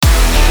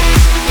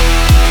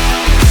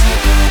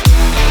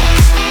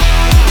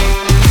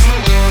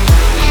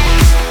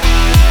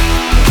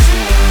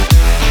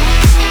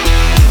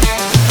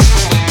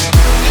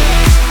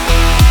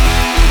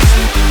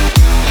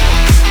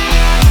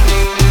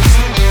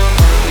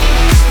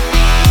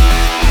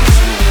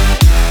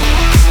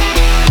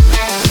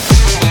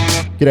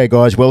G'day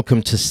guys,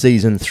 welcome to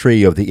Season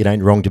 3 of the It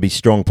Ain't Wrong to Be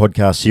Strong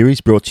podcast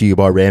series, brought to you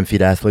by RAMMFIT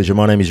Athleisure.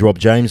 My name is Rob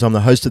James, I'm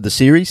the host of the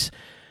series.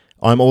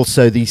 I'm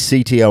also the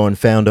CTO and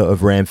founder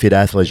of RAMMFIT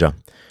Athleisure.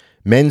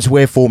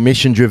 Menswear for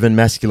mission-driven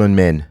masculine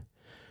men.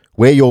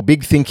 Wear your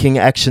big thinking,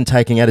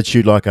 action-taking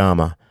attitude like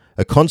armour.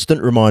 A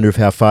constant reminder of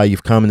how far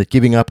you've come and that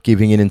giving up,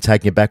 giving in and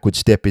taking a backward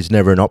step is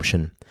never an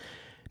option.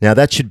 Now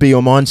that should be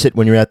your mindset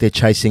when you're out there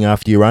chasing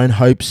after your own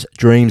hopes,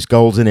 dreams,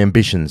 goals and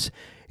ambitions.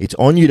 It's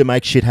on you to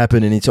make shit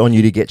happen and it's on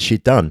you to get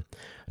shit done.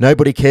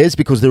 Nobody cares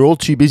because they're all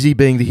too busy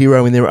being the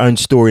hero in their own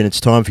story, and it's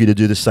time for you to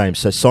do the same.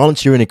 So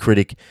silence your inner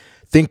critic,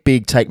 think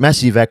big, take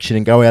massive action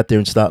and go out there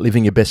and start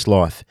living your best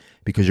life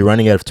because you're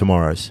running out of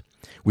tomorrows.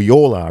 We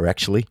all are,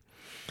 actually.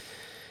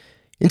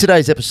 In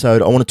today's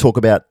episode, I want to talk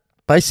about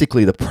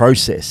basically the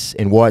process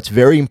and why it's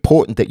very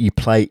important that you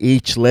play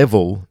each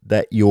level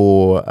that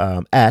you're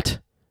at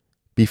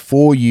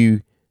before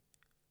you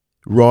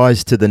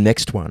rise to the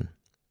next one.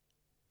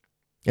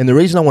 And the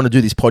reason I want to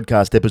do this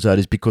podcast episode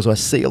is because I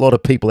see a lot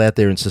of people out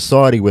there in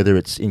society, whether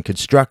it's in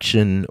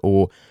construction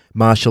or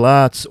martial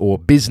arts or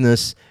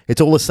business,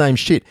 it's all the same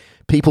shit.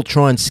 People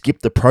try and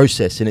skip the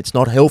process, and it's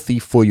not healthy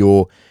for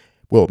your,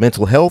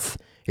 mental health.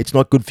 It's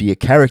not good for your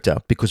character,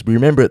 because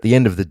remember, at the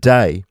end of the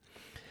day,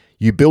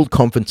 you build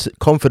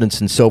confidence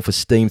and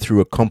self-esteem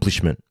through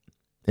accomplishment.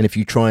 And if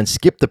you try and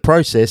skip the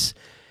process,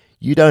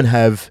 you don't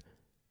have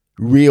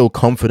real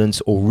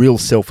confidence or real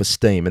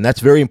self-esteem. And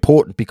that's very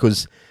important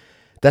because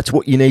that's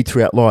what you need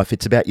throughout life.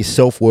 It's about your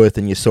self-worth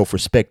and your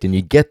self-respect, and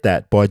you get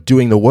that by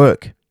doing the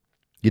work.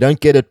 You don't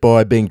get it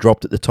by being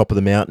dropped at the top of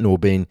the mountain or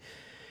being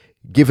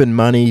given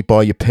money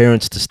by your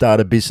parents to start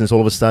a business. All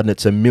of a sudden,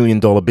 it's $1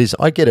 million business.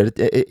 I get it.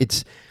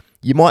 It's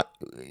you might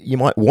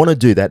want to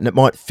do that, and it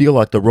might feel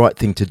like the right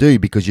thing to do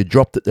because you're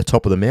dropped at the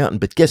top of the mountain.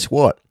 But guess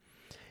what?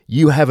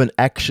 You haven't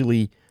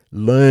actually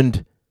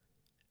learned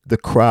the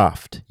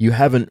craft. You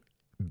haven't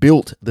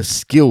built the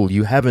skill.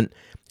 You haven't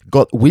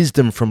got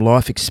wisdom from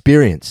life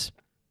experience.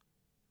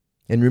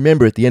 And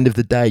remember, at the end of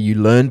the day, you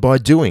learn by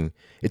doing.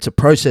 It's a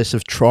process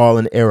of trial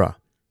and error.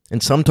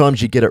 And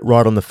sometimes you get it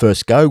right on the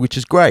first go, which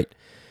is great,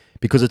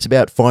 because it's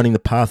about finding the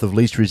path of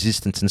least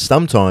resistance. And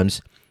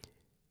sometimes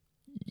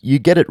you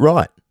get it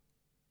right.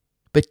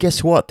 But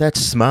guess what? That's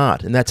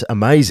smart and that's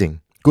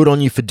amazing. Good on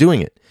you for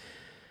doing it.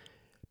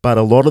 But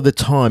a lot of the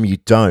time you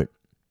don't.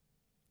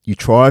 You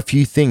try a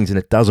few things and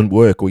it doesn't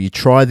work, or you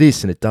try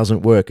this and it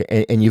doesn't work.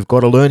 And you've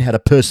got to learn how to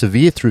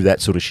persevere through that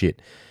sort of shit,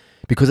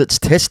 because it's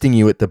testing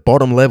you at the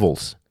bottom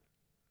levels.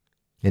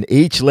 And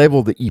each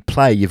level that you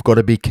play, you've got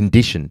to be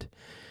conditioned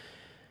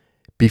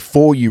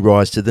before you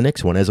rise to the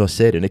next one, as I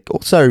said. And it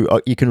also,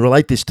 you can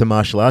relate this to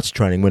martial arts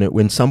training.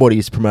 When somebody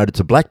is promoted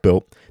to black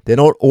belt, they're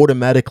not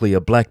automatically a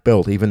black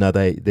belt, even though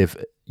they've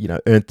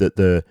earned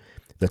the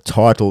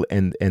title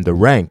and the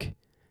rank,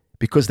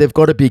 because they've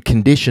got to be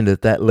conditioned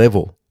at that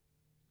level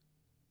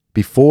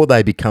before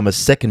they become a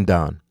second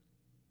dan.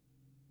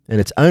 And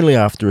it's only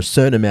after a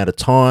certain amount of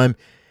time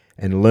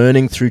and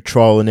learning through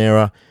trial and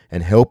error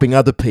and helping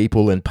other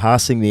people and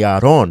passing the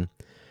art on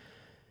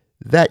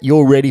that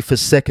you're ready for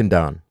second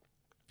dan.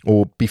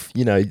 Or,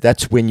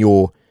 that's when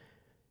you're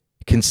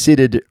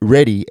considered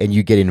ready and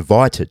you get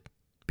invited,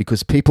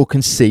 because people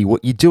can see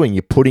what you're doing.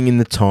 You're putting in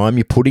the time,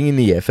 you're putting in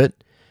the effort,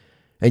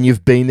 and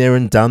you've been there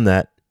and done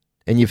that,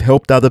 and you've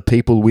helped other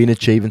people win,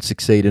 achieve and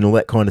succeed and all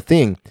that kind of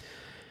thing.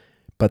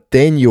 But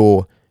then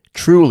you're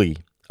truly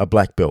a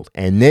black belt,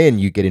 and then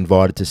you get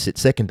invited to sit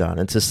second dan.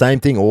 And it's the same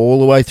thing all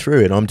the way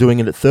through, and I'm doing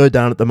it at third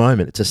dan at the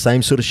moment. It's the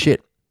same sort of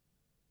shit.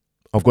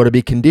 I've got to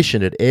be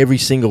conditioned at every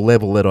single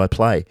level that I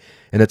play.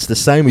 And it's the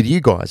same with you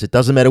guys. It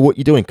doesn't matter what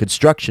you're doing.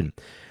 Construction,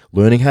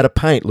 learning how to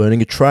paint,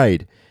 learning a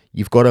trade.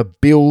 You've got to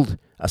build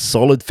a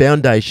solid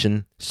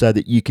foundation so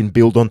that you can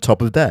build on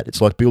top of that.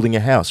 It's like building a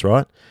house,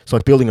 right? It's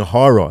like building a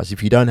high-rise.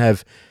 If you don't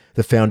have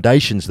the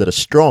foundations that are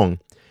strong,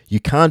 you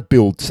can't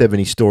build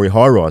 70-story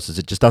high-rises.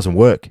 It just doesn't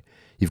work.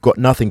 You've got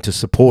nothing to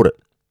support it.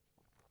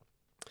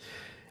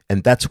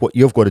 And that's what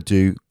you've got to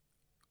do.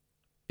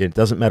 It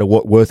doesn't matter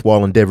what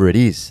worthwhile endeavor it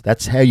is.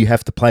 That's how you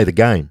have to play the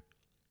game.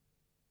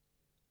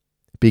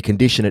 Be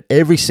conditioned at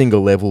every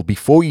single level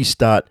before you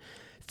start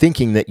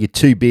thinking that you're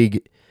too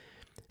big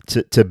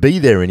to be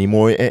there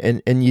anymore.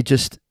 And you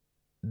just,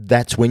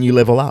 that's when you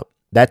level up.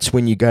 That's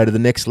when you go to the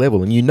next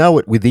level. And you know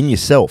it within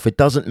yourself. It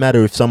doesn't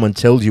matter if someone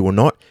tells you or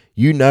not.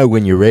 You know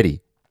when you're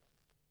ready.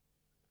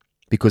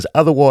 Because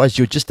otherwise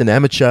you're just an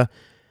amateur,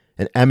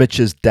 and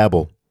amateurs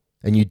dabble.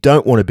 And you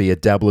don't want to be a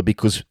dabbler,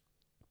 because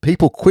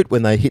people quit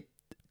when they hit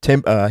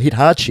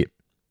hardship.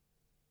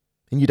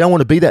 And you don't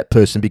want to be that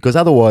person, because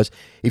otherwise,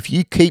 if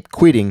you keep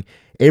quitting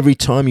every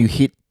time you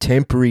hit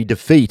temporary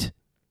defeat,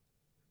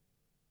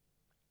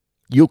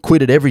 you'll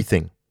quit at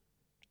everything.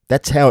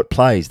 That's how it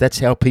plays. That's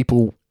how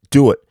people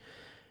do it.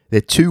 They're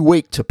too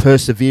weak to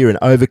persevere and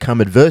overcome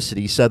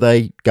adversity, so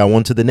they go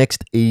on to the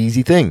next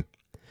easy thing.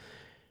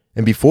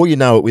 And before you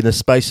know it, within a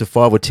space of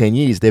 5 or 10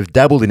 years, they've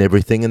dabbled in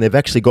everything and they've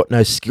actually got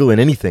no skill in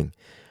anything.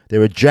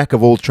 They're a jack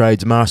of all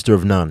trades, master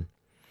of none.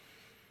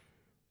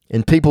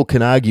 And people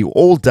can argue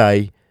all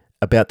day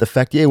about the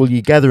fact, yeah, well,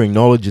 you're gathering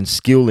knowledge and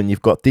skill and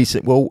you've got this.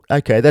 Well,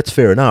 okay, that's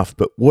fair enough,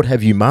 but what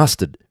have you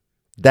mastered?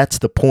 That's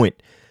the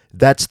point.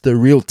 That's the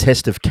real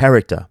test of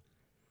character,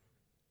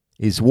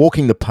 is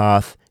walking the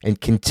path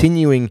and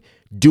continuing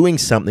doing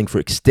something for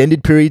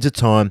extended periods of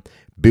time,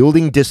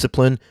 building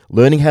discipline,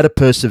 learning how to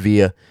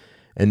persevere,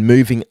 and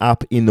moving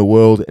up in the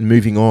world and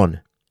moving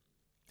on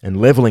and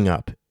leveling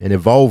up and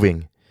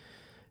evolving.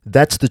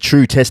 That's the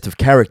true test of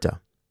character.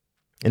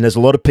 And there's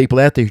a lot of people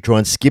out there who try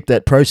and skip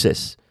that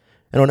process.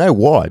 And I know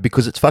why,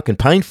 because it's fucking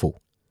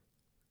painful.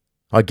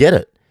 I get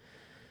it.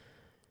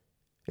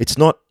 It's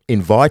not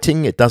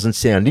inviting. It doesn't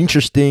sound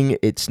interesting.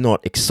 It's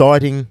not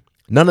exciting.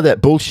 None of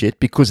that bullshit,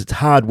 because it's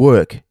hard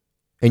work.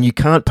 And you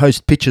can't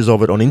post pictures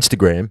of it on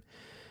Instagram.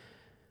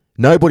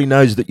 Nobody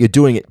knows that you're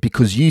doing it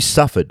because you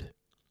suffered.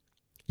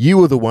 You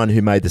were the one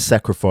who made the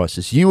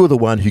sacrifices. You were the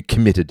one who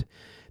committed.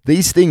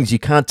 These things you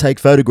can't take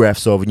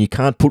photographs of and you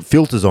can't put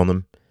filters on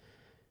them.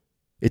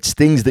 It's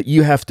things that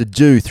you have to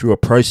do through a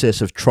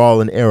process of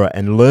trial and error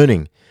and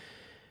learning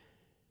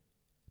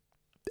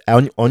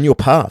on your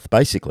path,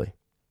 basically.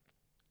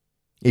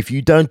 If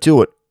you don't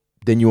do it,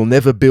 then you'll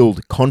never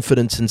build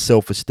confidence and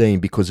self-esteem,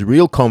 because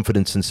real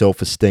confidence and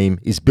self-esteem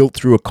is built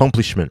through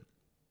accomplishment.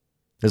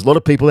 There's a lot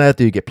of people out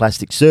there who get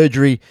plastic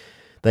surgery,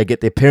 they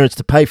get their parents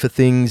to pay for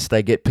things,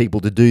 they get people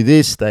to do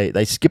this,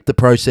 they skip the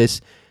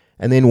process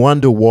and then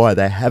wonder why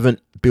they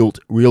haven't built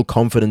real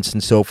confidence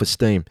and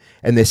self-esteem,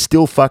 and they're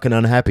still fucking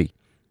unhappy.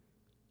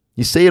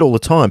 You see it all the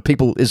time.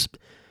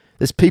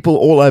 There's people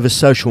all over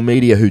social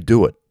media who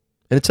do it.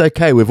 And it's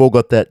okay, we've all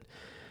got that.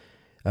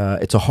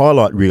 It's a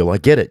highlight reel. I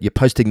get it. You're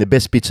posting the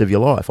best bits of your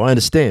life. I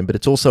understand, but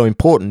it's also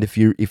important if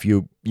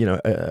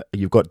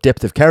you've got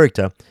depth of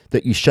character,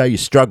 that you show your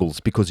struggles,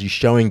 because you're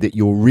showing that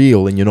you're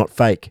real and you're not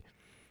fake.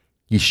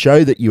 You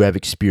show that you have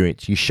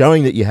experience. You're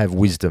showing that you have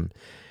wisdom.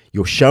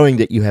 You're showing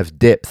that you have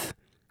depth,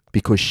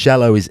 because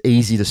shallow is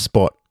easy to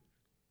spot.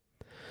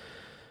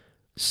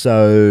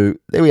 So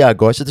there we are,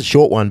 guys. It's a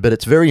short one, but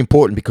it's very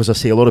important, because I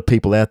see a lot of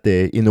people out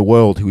there in the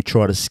world who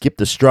try to skip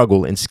the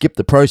struggle and skip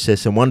the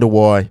process and wonder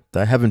why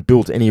they haven't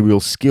built any real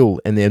skill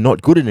and they're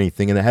not good at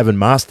anything and they haven't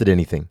mastered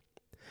anything.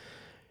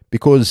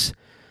 Because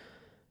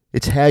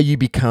it's how you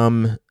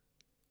become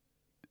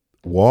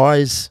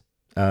wise.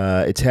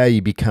 It's how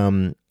you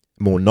become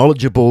more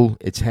knowledgeable.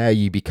 It's how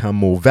you become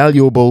more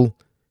valuable.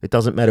 It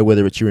doesn't matter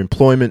whether it's your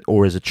employment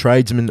or as a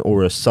tradesman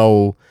or a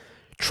sole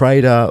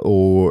trader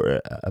or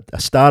a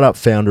startup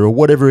founder or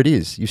whatever it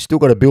is. You've still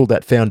got to build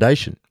that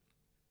foundation.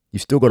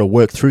 You've still got to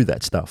work through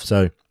that stuff.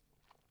 So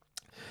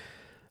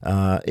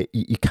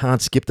you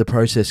can't skip the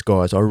process,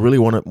 guys. I really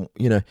want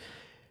to,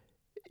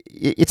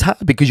 it's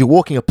hard because you're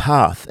walking a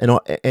path, and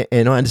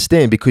I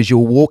understand, because you're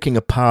walking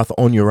a path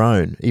on your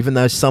own. Even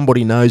though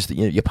somebody knows that,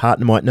 your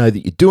partner might know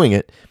that you're doing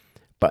it,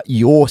 but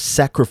you're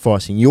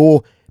sacrificing,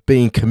 you're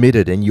being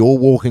committed, and you're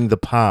walking the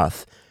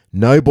path.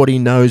 Nobody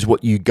knows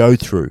what you go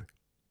through.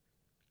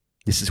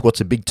 This is what's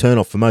a big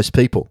turnoff for most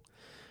people.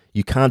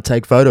 You can't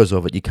take photos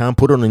of it. You can't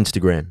put it on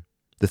Instagram.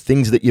 The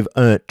things that you've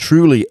earned,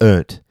 truly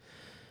earned,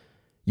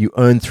 you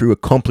earn through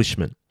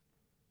accomplishment.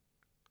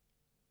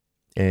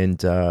 And,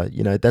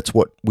 that's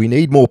what we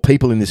need, more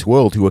people in this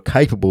world who are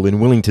capable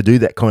and willing to do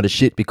that kind of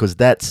shit, because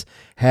that's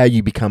how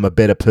you become a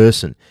better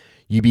person.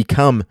 You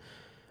become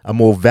a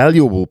more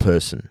valuable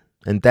person.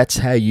 And that's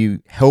how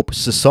you help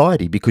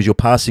society, because you're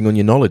passing on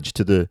your knowledge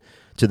to the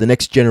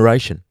next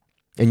generation.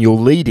 And you're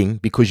leading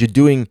because you're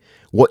doing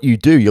what you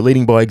do. You're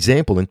leading by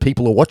example, and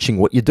people are watching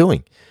what you're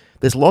doing.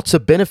 There's lots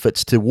of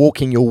benefits to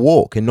walking your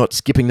walk and not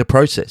skipping the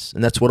process.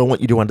 And that's what I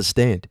want you to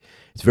understand.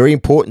 It's very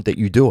important that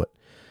you do it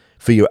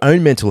for your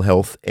own mental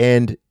health,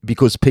 and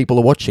because people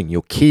are watching.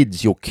 Your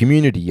kids, your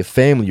community, your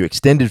family, your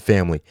extended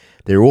family.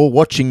 They're all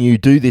watching you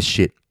do this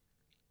shit.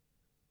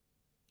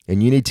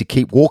 And you need to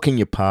keep walking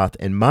your path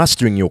and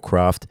mastering your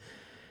craft.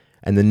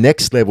 And the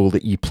next level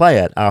that you play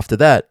at after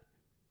that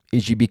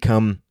is you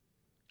become,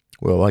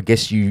 well, I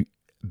guess you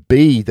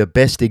be the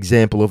best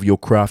example of your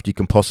craft you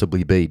can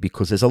possibly be,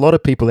 because there's a lot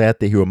of people out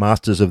there who are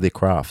masters of their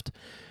craft,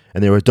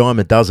 and there are a dime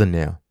a dozen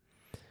now.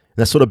 And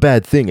that's not a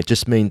bad thing. It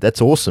just means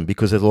that's awesome,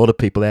 because there's a lot of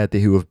people out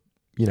there who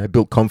have,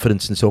 built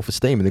confidence and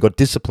self-esteem, and they've got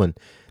discipline.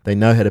 They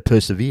know how to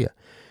persevere.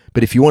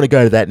 But if you want to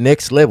go to that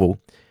next level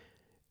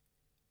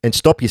and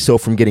stop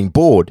yourself from getting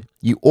bored,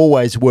 you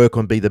always work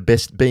on being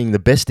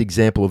the best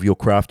example of your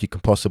craft you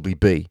can possibly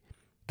be.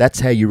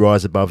 That's how you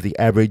rise above the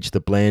average, the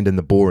bland, and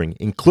the boring,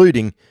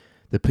 including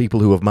the people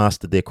who have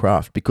mastered their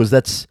craft. Because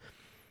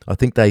I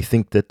think they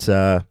think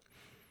that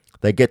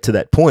they get to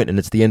that point and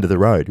it's the end of the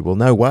road. Well,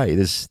 no way.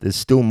 There's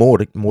still more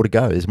to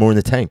go. There's more in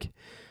the tank.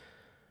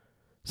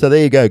 So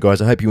there you go,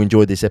 guys. I hope you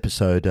enjoyed this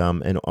episode.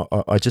 And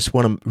I just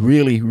want to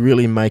really,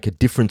 really make a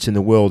difference in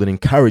the world and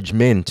encourage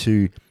men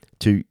to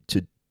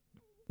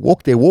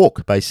walk their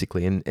walk,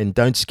 basically, and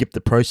don't skip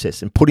the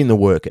process, and put in the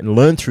work and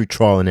learn through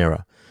trial and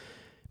error,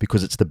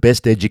 because it's the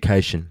best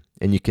education,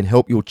 and you can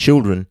help your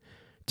children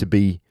to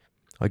be,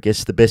 I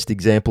guess, the best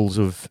examples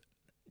of,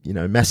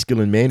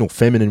 masculine men or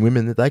feminine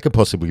women that they could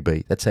possibly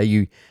be. That's how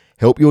you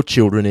help your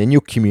children and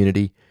your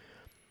community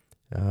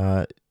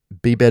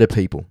be better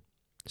people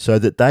so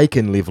that they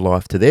can live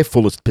life to their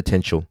fullest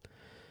potential.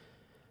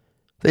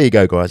 There you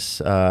go, guys.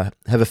 Have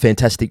a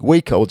fantastic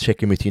week. I'll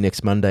check in with you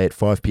next Monday at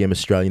 5 p.m.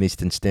 Australian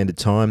Eastern Standard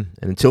Time.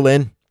 And until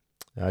then,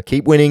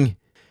 keep winning.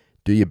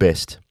 Do your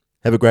best.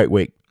 Have a great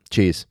week.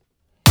 Cheers.